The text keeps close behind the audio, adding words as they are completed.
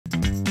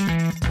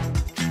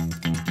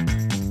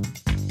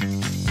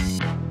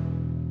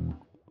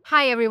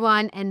Hi,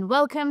 everyone, and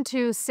welcome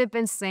to Sip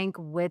and Sync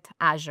with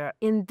Azure.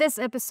 In this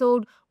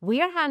episode,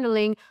 we are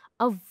handling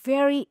a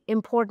very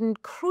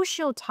important,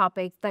 crucial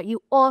topic that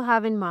you all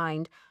have in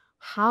mind.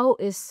 How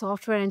is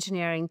software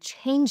engineering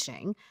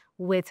changing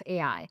with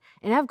AI?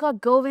 And I've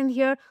got Govind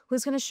here,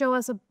 who's going to show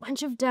us a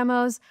bunch of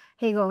demos.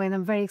 Hey, Govind,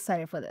 I'm very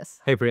excited for this.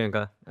 Hey,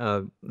 Priyanka.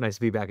 Nice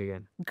to be back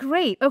again.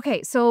 Great.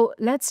 Okay, so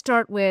let's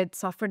start with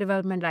software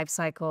development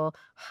lifecycle.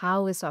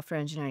 How is software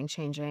engineering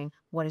changing?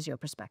 What is your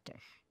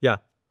perspective? Yeah.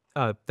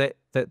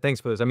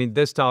 Thanks for this. I mean,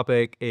 this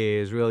topic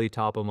is really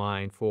top of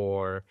mind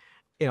for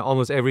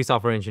almost every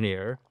software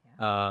engineer.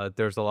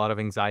 There's a lot of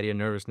anxiety and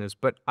nervousness,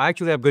 but I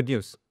actually have good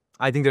news.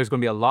 I think there's going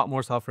to be a lot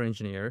more software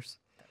engineers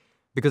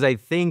because I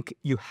think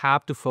you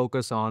have to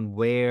focus on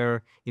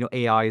where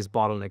AI is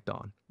bottlenecked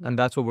on, and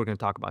that's what we're going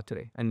to talk about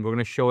today. And we're going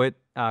to show it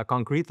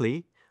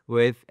concretely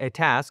with a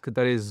task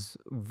that is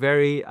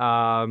very,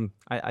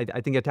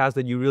 I think a task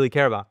that you really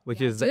care about, which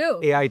is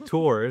AI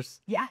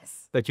tours. Yes.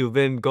 That you've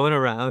been going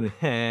around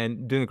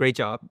and doing a great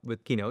job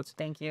with keynotes.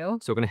 Thank you.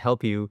 So we're going to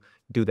help you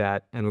do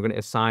that, and we're going to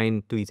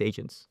assign to these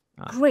agents.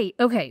 Great.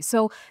 Okay,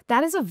 so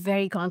that is a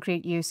very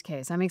concrete use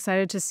case. I'm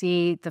excited to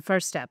see the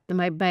first step.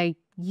 My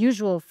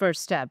usual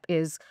first step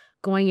is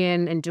going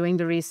in and doing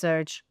the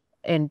research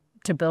and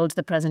to build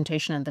the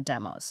presentation and the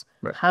demos.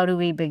 Right. How do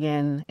we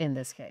begin in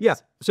this case? Yeah.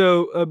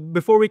 So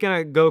before we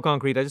kind of go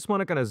concrete, I just want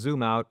to kind of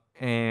zoom out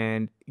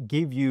and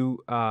give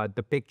you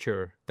the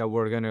picture that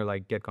we're going to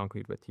get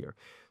concrete with here.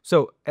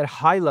 So at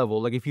high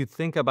level, if you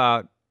think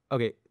about,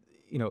 okay,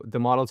 the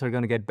models are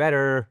going to get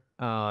better.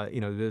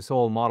 This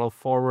whole model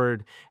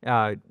forward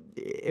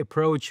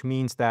approach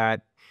means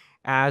that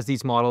as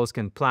these models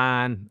can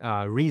plan,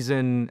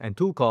 reason, and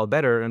tool call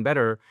better and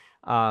better,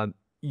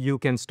 you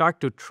can start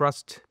to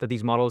trust that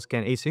these models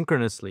can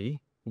asynchronously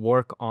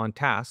work on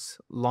tasks,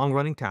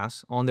 long-running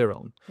tasks on their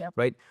own,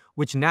 right?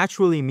 Which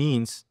naturally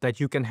means that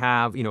you can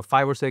have,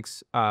 5 or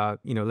 6,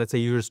 let's say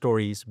user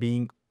stories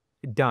being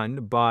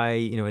done by,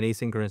 an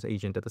asynchronous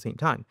agent at the same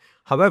time.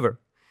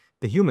 However,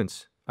 the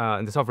humans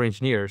and the software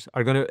engineers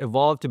are going to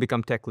evolve to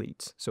become tech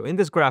leads. So in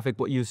this graphic,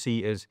 what you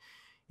see is,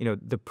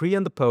 the pre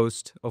and the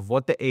post of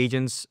what the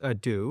agents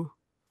do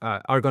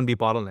are going to be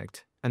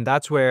bottlenecked. And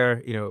that's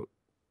where,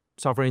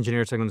 software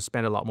engineers are going to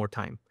spend a lot more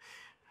time.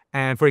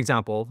 And for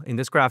example, in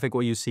this graphic,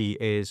 what you see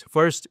is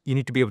first, you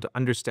need to be able to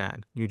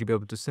understand. You need to be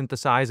able to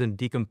synthesize and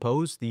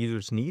decompose the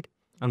user's need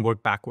and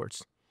work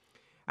backwards.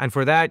 And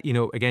for that,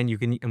 again, you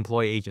can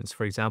employ agents.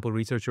 For example,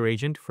 Researcher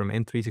Agent from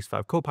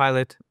M365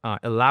 Copilot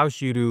allows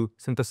you to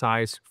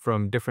synthesize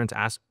from different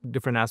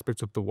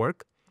aspects of the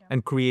work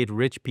and create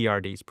rich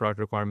PRDs, product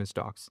requirements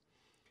docs.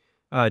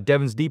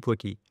 Devon's Deep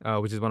Wiki,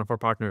 which is one of our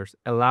partners,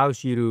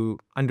 allows you to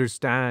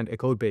understand a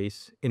code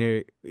base in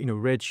a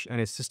rich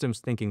and a systems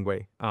thinking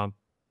way.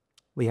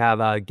 We have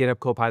GitHub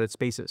Copilot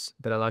Spaces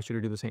that allows you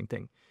to do the same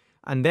thing.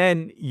 And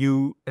then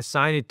you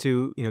assign it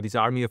to these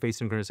army of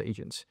asynchronous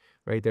agents,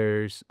 right?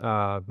 There's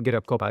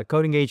GitHub Copilot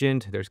Coding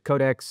Agent, there's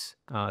Codex,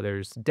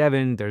 there's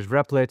Devon, there's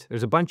Replit,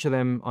 there's a bunch of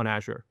them on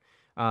Azure.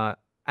 And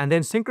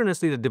then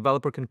synchronously, the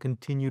developer can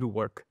continue to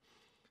work.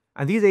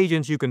 And these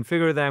agents, you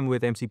configure them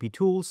with MCP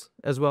tools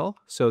as well,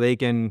 so they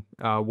can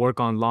work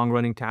on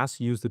long-running tasks,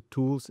 use the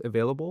tools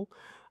available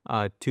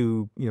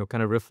to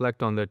kind of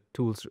reflect on the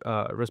tool's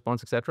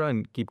response, etc.,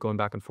 and keep going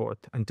back and forth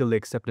until the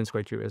acceptance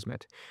criteria is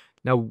met.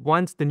 Now,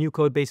 once the new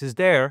code base is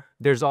there,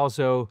 there's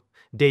also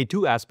day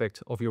 2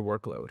 aspect of your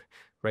workload,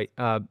 right?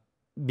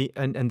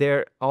 And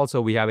there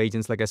also we have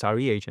agents like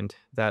SRE agent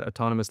that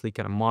autonomously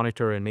kind of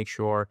monitor and make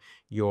sure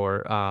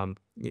your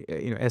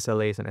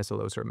SLAs and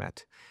SLOs are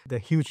met. A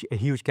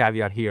huge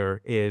caveat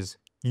here is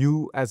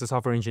you as a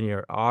software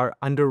engineer are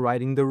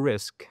underwriting the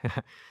risk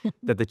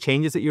that the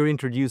changes that you're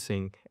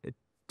introducing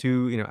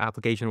to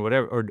application or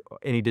whatever, or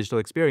any digital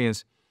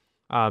experience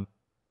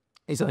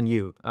is on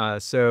you.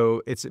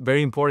 So it's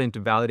very important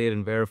to validate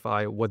and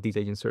verify what these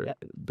agents are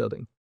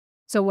building.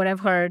 So what I've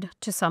heard,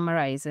 to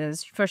summarize,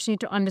 is first you need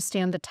to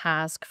understand the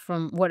task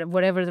from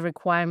whatever the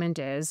requirement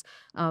is,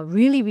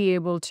 really be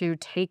able to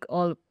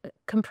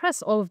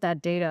compress all of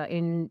that data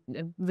in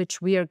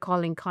which we are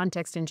calling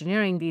context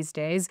engineering these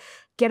days,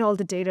 get all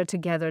the data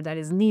together that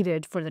is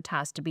needed for the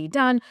task to be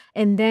done,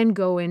 and then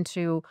go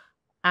into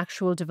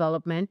actual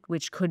development,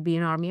 which could be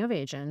an army of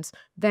agents,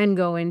 then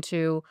go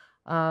into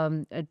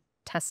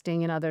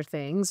testing and other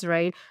things,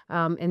 right?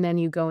 And then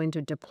you go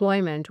into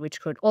deployment,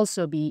 which could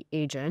also be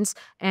agents,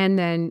 and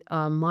then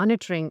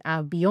monitoring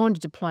beyond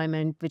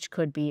deployment, which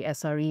could be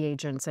SRE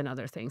agents and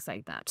other things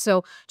like that.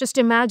 So just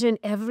imagine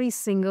every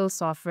single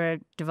software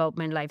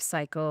development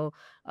lifecycle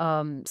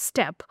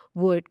step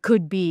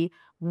could be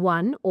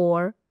one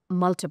or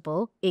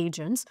multiple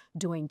agents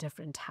doing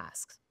different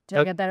tasks. Did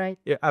I get that right?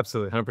 Yeah,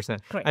 absolutely, 100%.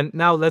 Great. And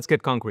now let's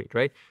get concrete,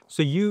 right?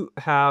 So you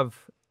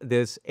have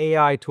this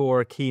AI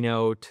tour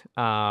keynote,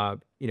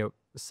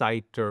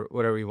 site or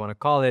whatever you want to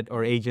call it,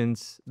 or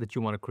agents that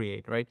you want to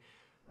create, right?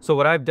 So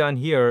what I've done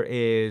here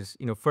is,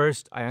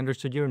 first I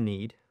understood your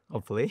need,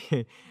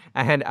 hopefully,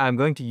 and I'm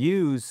going to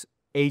use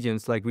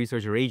agents like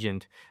Researcher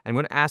Agent. I'm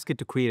going to ask it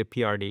to create a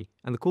PRD.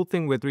 And the cool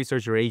thing with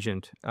Researcher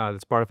Agent,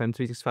 that's part of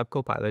M365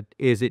 Copilot,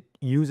 is it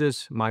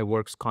uses my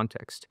work's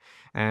context.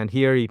 And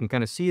here you can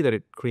kind of see that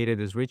it created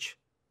this rich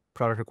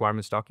product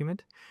requirements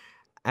document.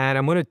 And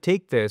I'm going to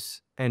take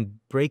this and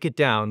break it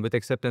down with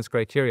acceptance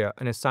criteria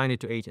and assign it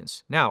to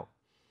agents. Now,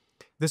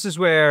 this is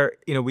where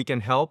we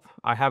can help.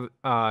 I have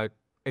a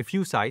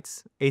few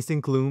sites.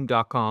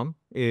 Asyncloom.com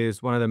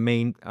is one of the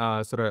main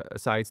sort of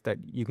sites that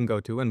you can go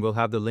to, and we'll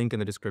have the link in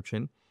the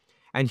description.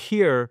 And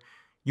here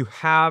you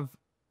have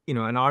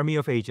an army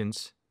of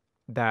agents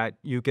that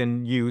you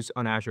can use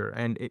on Azure.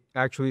 And it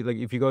actually, like,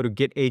 if you go to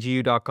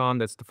getagu.com,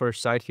 that's the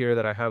first site here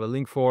that I have a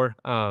link for.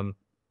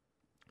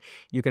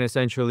 You can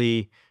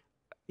essentially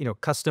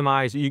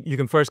customize. You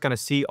can first kind of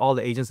see all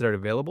the agents that are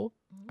available,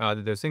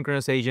 the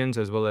synchronous agents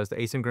as well as the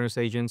asynchronous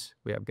agents.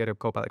 We have GitHub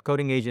Copilot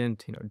coding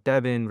agent,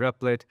 Devin,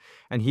 Replit,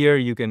 and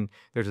here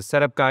there's a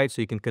setup guide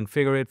so you can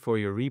configure it for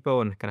your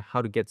repo and kind of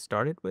how to get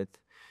started with.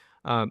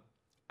 And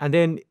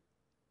then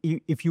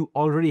if you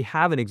already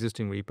have an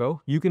existing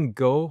repo, you can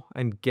go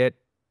and get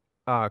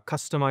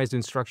customized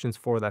instructions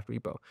for that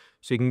repo.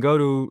 So you can go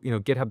to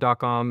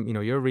github.com,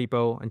 your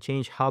repo, and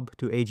change hub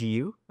to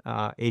AGU.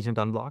 Agent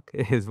unblock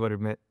is what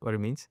it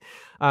means.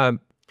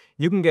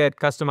 You can get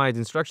customized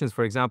instructions.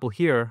 For example,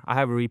 here I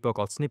have a repo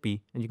called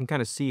Snippy, and you can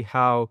kind of see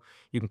how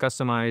you can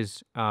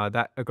customize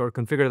that or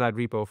configure that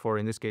repo for,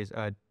 in this case,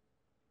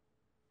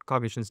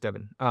 Cognition's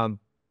Devin.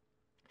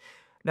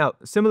 Now,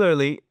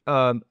 similarly,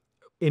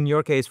 in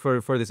your case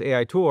for this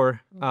AI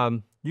tour,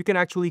 you can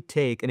actually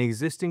take an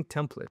existing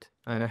template,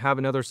 and I have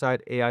another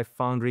site,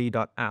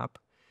 aifoundry.app.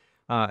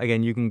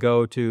 Again, you can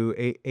go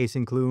to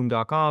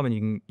asyncloom.com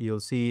and you'll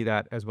see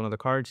that as one of the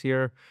cards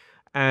here.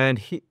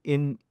 And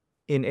in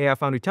AI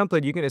Foundry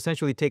template, you can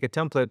essentially take a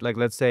template, like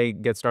let's say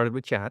get started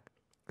with chat,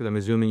 because I'm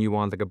assuming you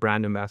want like a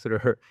brand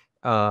ambassador.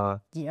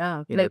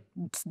 Yeah, like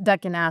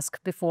that can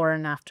ask before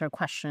and after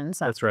questions.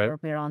 That's right.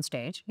 We're on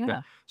stage.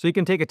 Yeah. So you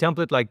can take a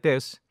template like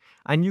this,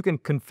 and you can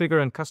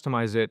configure and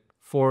customize it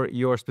for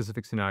your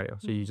specific scenario.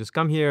 So you just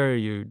come here,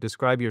 you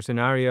describe your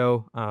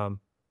scenario,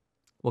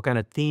 what kind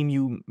of theme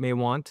you may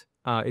want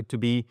it to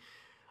be,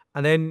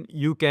 and then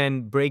you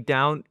can break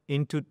down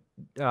into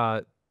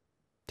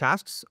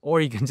tasks,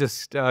 or you can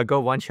just go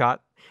one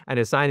shot and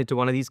assign it to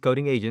one of these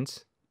coding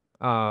agents.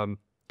 And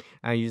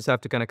you just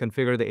have to kind of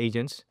configure the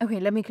agents. Okay,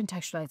 let me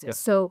contextualize this.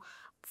 So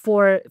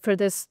for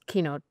this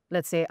keynote,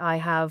 let's say I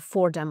have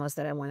 4 demos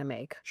that I want to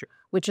make,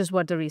 which is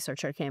what the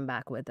researcher came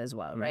back with as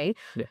well, right?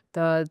 Yeah.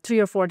 The 3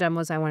 or 4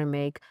 demos I want to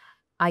make,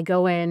 I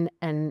go in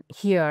and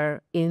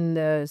here in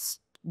the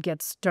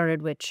get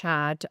started with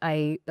chat,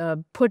 I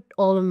put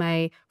all of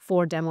my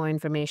 4 demo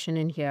information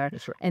in here.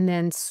 That's right. And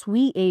then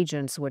Sui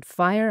agents would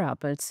fire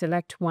up. I'd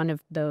select one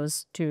of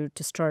those to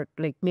start,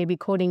 like maybe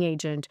coding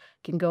agent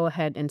can go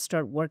ahead and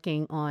start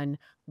working on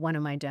one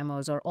of my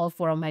demos or all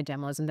 4 of my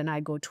demos, and then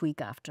I go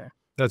tweak after.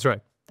 That's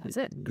right. That's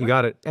it. You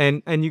got it.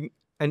 And you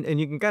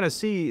can kind of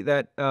see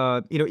that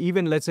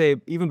even let's say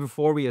even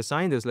before we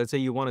assign this, let's say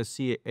you want to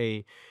see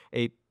a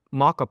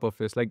mock-up of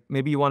this, like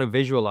maybe you want to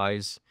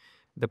visualize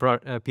the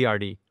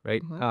PRD,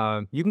 right?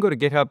 You can go to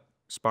GitHub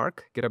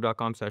Spark,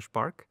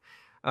 github.com/Spark,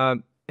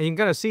 and you can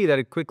kind of see that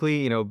it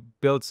quickly,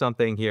 builds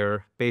something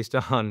here based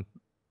on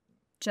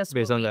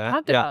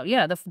that.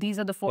 Yeah, these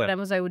are the 4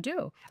 demos I would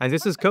do. And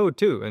this is code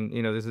too, and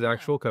this is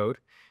actual code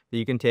that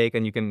you can take,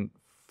 and you can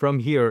from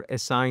here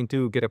assign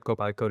to GitHub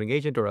Copilot coding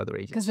agent or other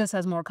agents. Because this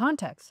has more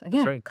context.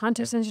 Again,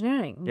 context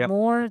engineering.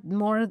 More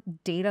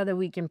data that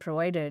we can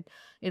provide it,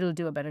 it'll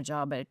do a better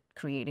job at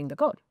creating the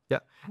code. Yeah,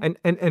 and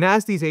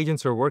as these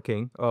agents are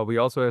working, we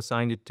also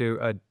assigned it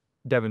to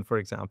Devin, for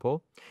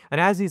example. And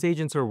as these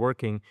agents are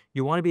working,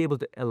 you want to be able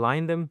to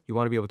align them. You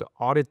want to be able to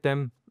audit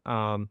them.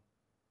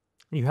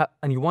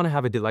 You want to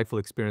have a delightful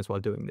experience while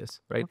doing this,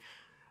 right?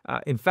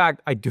 In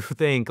fact, I do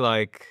think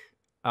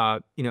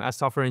as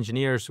software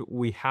engineers,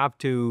 we're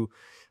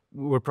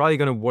probably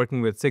going to be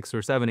working with 6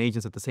 or 7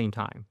 agents at the same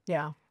time.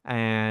 Yeah.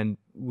 And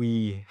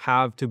we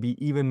have to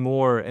be even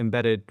more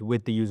embedded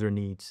with the user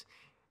needs.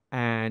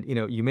 And,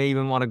 you may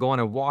even want to go on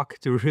a walk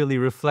to really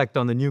reflect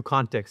on the new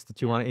context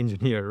that you want to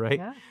engineer, right?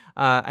 Yeah.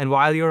 And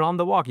while you're on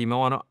the walk, you may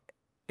want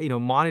to,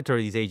 monitor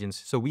these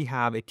agents. So we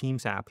have a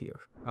Teams app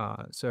here.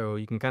 So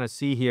you can kind of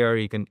see here,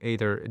 you can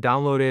either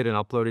download it and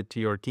upload it to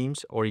your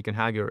Teams, or you can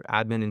have your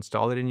admin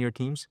install it in your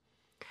Teams.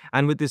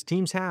 And with this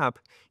Teams app,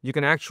 you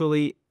can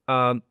actually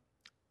kind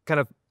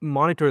of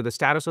monitor the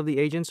status of the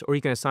agents, or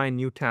you can assign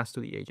new tasks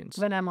to the agents.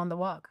 When I'm on the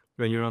walk.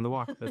 When you're on the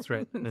walk, that's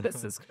right.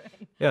 This is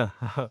great. Yeah.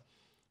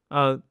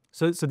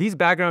 So these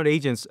background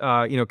agents,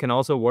 can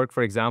also work,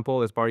 for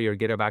example, as part of your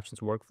GitHub Actions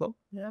workflow.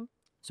 Yeah.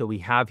 So we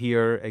have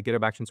here a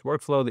GitHub Actions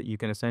workflow that you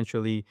can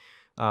essentially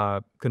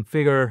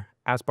configure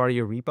as part of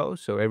your repo.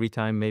 So every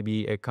time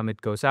maybe a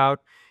commit goes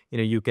out,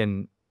 you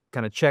can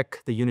kind of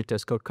check the unit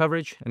test code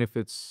coverage. And if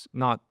it's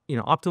not,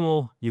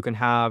 optimal, you can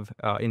have,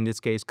 in this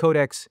case,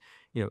 Codex,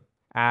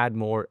 add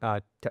more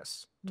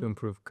tests to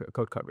improve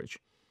code coverage.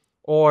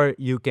 Or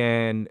you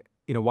can,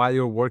 while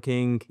you're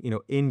working,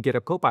 in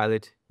GitHub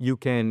Copilot, you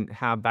can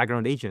have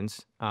background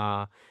agents.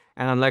 And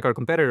unlike our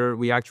competitor,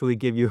 we actually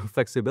give you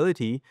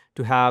flexibility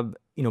to have,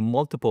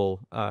 multiple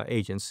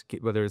agents,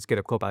 whether it's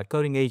GitHub Copilot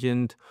coding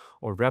agent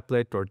or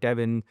Replit or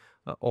Devin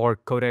or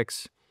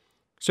Codex.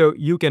 So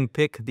you can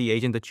pick the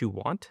agent that you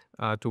want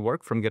to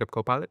work from GitHub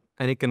Copilot,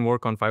 and it can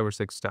work on 5 or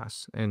 6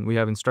 tasks. And we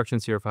have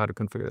instructions here for how to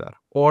configure that.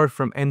 Or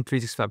from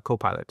M365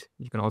 Copilot,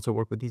 you can also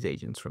work with these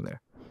agents from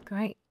there.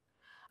 Great.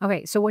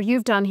 Okay, so what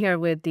you've done here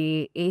with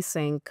the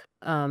Async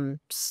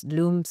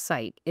Loom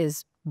site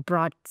is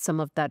brought some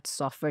of that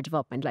software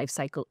development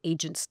lifecycle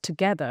agents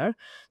together.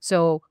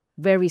 So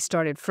where we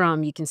started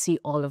from, you can see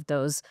all of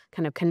those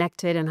kind of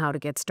connected and how to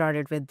get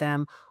started with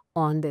them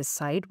on this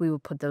site. We will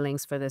put the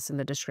links for this in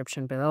the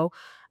description below.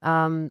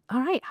 All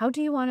right, how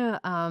do you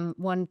want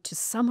to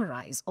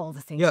summarize all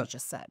the things you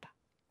just said?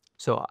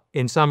 So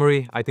in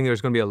summary, I think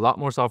there's going to be a lot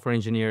more software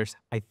engineers.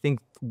 I think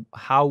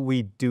how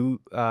we do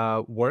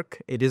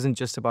work, it isn't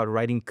just about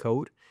writing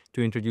code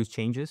to introduce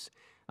changes.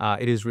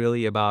 It is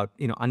really about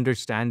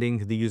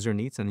understanding the user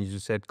needs, and as you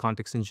said,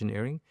 context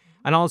engineering,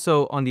 and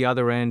also on the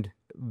other end,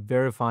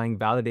 verifying,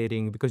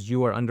 validating, because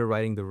you are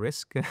underwriting the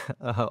risk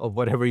of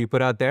whatever you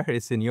put out there.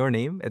 It's in your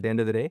name at the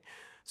end of the day.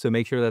 So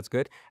make sure that's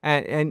good,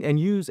 and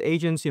use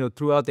agents,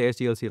 throughout the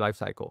SDLC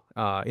lifecycle,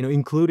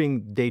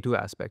 including day 2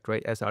 aspect,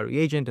 right? SRE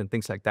agent and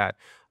things like that,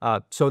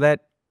 so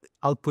that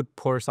output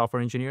per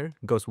software engineer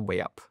goes way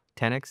up,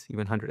 10x,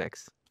 even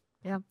 100x.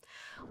 Yeah.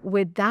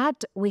 With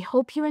that, we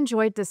hope you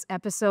enjoyed this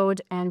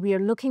episode, and we are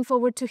looking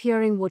forward to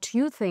hearing what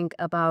you think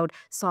about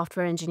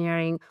software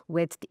engineering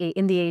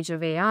in the age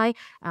of AI.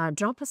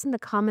 Drop us in the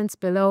comments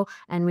below,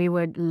 and we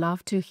would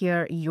love to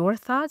hear your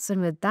thoughts.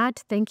 And with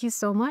that, thank you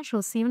so much.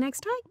 We'll see you next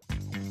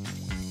time.